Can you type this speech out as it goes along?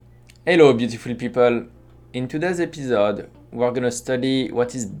Hello, beautiful people. In today's episode, we're gonna study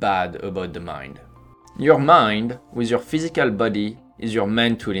what is bad about the mind. Your mind, with your physical body, is your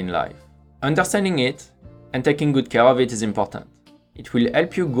main tool in life. Understanding it and taking good care of it is important. It will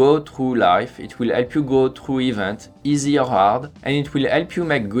help you go through life, it will help you go through events, easy or hard, and it will help you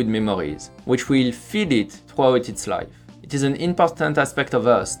make good memories, which will feed it throughout its life. It is an important aspect of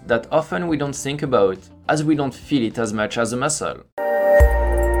us that often we don't think about as we don't feel it as much as a muscle.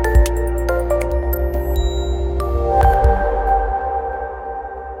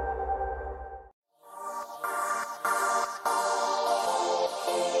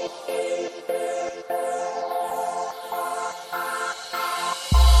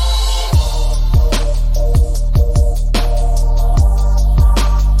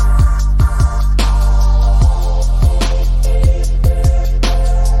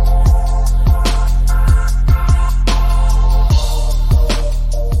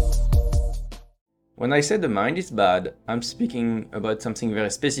 When I say the mind is bad, I'm speaking about something very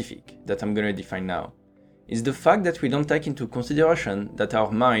specific that I'm gonna define now. It's the fact that we don't take into consideration that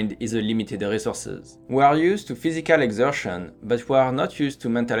our mind is a limited resources. We are used to physical exertion, but we are not used to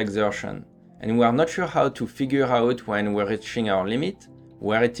mental exertion, and we are not sure how to figure out when we're reaching our limit,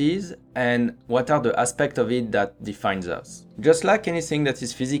 where it is, and what are the aspects of it that defines us. Just like anything that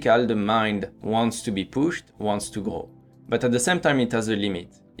is physical, the mind wants to be pushed, wants to grow. But at the same time it has a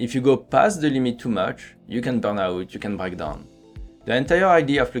limit. If you go past the limit too much, you can burn out, you can break down. The entire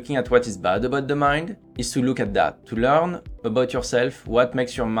idea of looking at what is bad about the mind is to look at that, to learn about yourself, what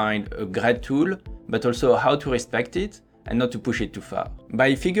makes your mind a great tool, but also how to respect it and not to push it too far.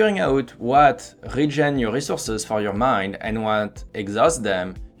 By figuring out what regen your resources for your mind and what exhausts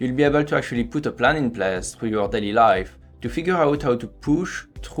them, you'll be able to actually put a plan in place through your daily life to figure out how to push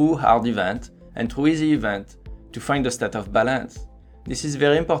through hard events and through easy events to find a state of balance. This is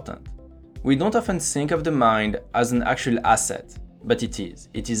very important. We don't often think of the mind as an actual asset, but it is.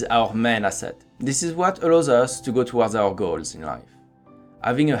 It is our main asset. This is what allows us to go towards our goals in life.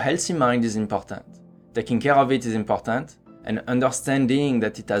 Having a healthy mind is important. Taking care of it is important, and understanding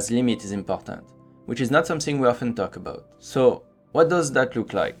that it has limits is important, which is not something we often talk about. So, what does that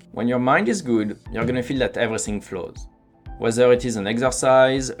look like? When your mind is good, you're gonna feel that everything flows. Whether it is an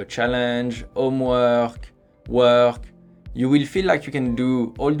exercise, a challenge, homework, work, you will feel like you can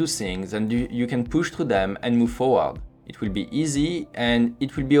do all those things and you can push through them and move forward. It will be easy and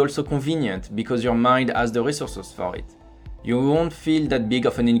it will be also convenient because your mind has the resources for it. You won't feel that big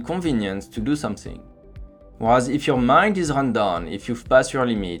of an inconvenience to do something. Whereas if your mind is run down, if you've passed your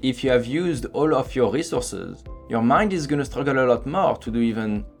limit, if you have used all of your resources, your mind is gonna struggle a lot more to do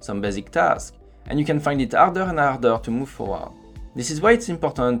even some basic tasks, and you can find it harder and harder to move forward. This is why it's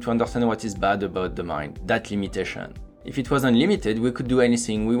important to understand what is bad about the mind, that limitation. If it was unlimited, we could do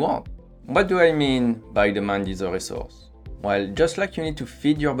anything we want. What do I mean by the mind is a resource? Well, just like you need to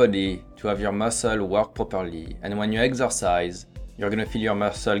feed your body to have your muscle work properly, and when you exercise, you're gonna feel your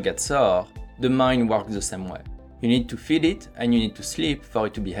muscle get sore, the mind works the same way. You need to feed it and you need to sleep for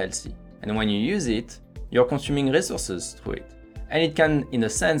it to be healthy. And when you use it, you're consuming resources through it. And it can, in a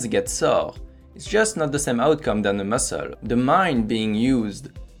sense, get sore. It's just not the same outcome than a muscle. The mind being used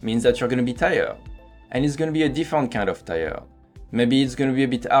means that you're gonna be tired. And it's gonna be a different kind of tired. Maybe it's gonna be a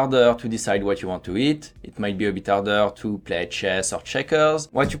bit harder to decide what you want to eat. It might be a bit harder to play chess or checkers.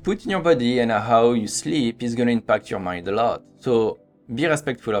 What you put in your body and how you sleep is gonna impact your mind a lot. So be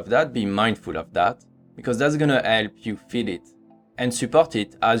respectful of that, be mindful of that, because that's gonna help you feed it and support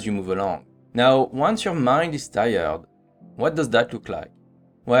it as you move along. Now, once your mind is tired, what does that look like?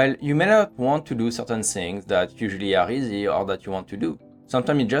 Well, you may not want to do certain things that usually are easy or that you want to do.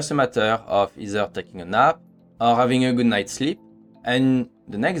 Sometimes it's just a matter of either taking a nap or having a good night's sleep, and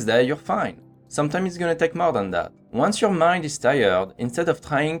the next day you're fine. Sometimes it's gonna take more than that. Once your mind is tired, instead of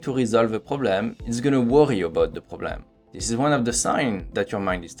trying to resolve a problem, it's gonna worry about the problem. This is one of the signs that your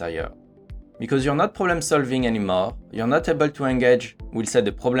mind is tired. Because you're not problem solving anymore, you're not able to engage, we'll say,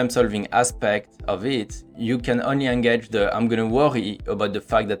 the problem solving aspect of it, you can only engage the I'm gonna worry about the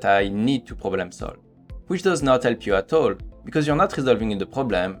fact that I need to problem solve, which does not help you at all. Because you're not resolving the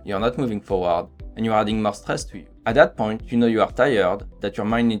problem, you're not moving forward, and you're adding more stress to you. At that point, you know you are tired, that your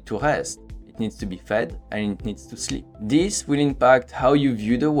mind needs to rest, it needs to be fed, and it needs to sleep. This will impact how you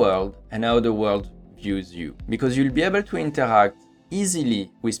view the world and how the world views you. Because you'll be able to interact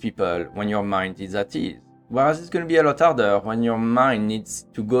easily with people when your mind is at ease. Whereas it's going to be a lot harder when your mind needs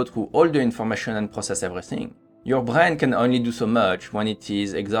to go through all the information and process everything. Your brain can only do so much when it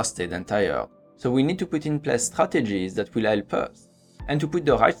is exhausted and tired. So we need to put in place strategies that will help us. And to put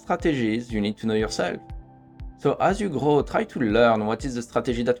the right strategies, you need to know yourself. So as you grow, try to learn what is the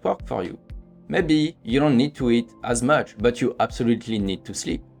strategy that works for you. Maybe you don't need to eat as much, but you absolutely need to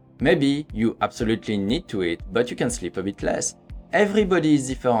sleep. Maybe you absolutely need to eat, but you can sleep a bit less. Everybody is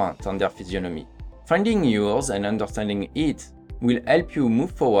different on their physiognomy. Finding yours and understanding it will help you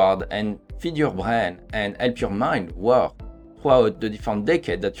move forward and feed your brain and help your mind work throughout the different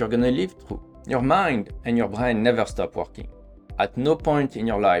decades that you're gonna live through. Your mind and your brain never stop working. At no point in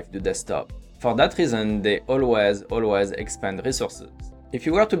your life do they stop. For that reason, they always expand resources. If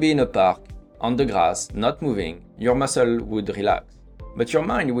you were to be in a park, on the grass, not moving, your muscle would relax. But your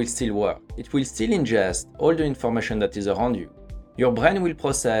mind will still work. It will still ingest all the information that is around you. Your brain will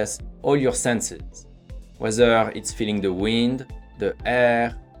process all your senses, whether it's feeling the wind, the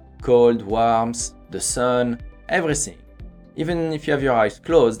air, cold, warmth, the sun, everything. Even if you have your eyes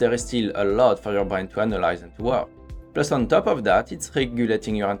closed, there is still a lot for your brain to analyze and to work. Plus on top of that, it's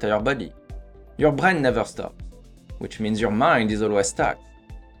regulating your entire body. Your brain never stops, which means your mind is always stacked.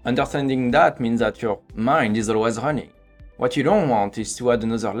 Understanding that means that your mind is always running. What you don't want is to add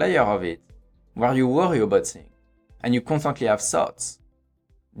another layer of it, where you worry about things, and you constantly have thoughts.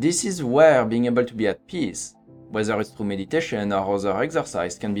 This is where being able to be at peace, whether it's through meditation or other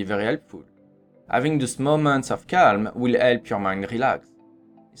exercise, can be very helpful. Having those moments of calm will help your mind relax.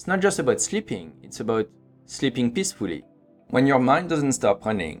 It's not just about sleeping, it's about sleeping peacefully. When your mind doesn't stop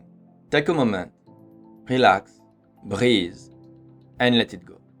running, take a moment, relax, breathe, and let it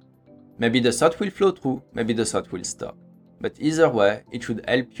go. Maybe the thought will flow through, maybe the thought will stop. But either way, it should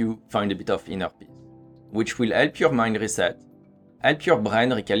help you find a bit of inner peace, which will help your mind reset, help your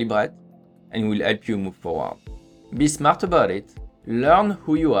brain recalibrate, and will help you move forward. Be smart about it, learn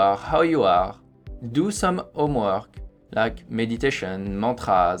who you are, how you are, do some homework like meditation,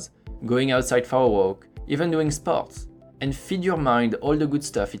 mantras, going outside for a walk, even doing sports, and feed your mind all the good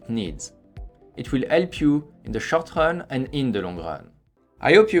stuff it needs. It will help you in the short run and in the long run.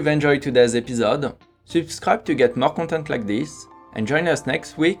 I hope you've enjoyed today's episode. Subscribe to get more content like this, and join us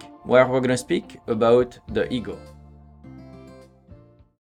next week where we're gonna speak about the ego.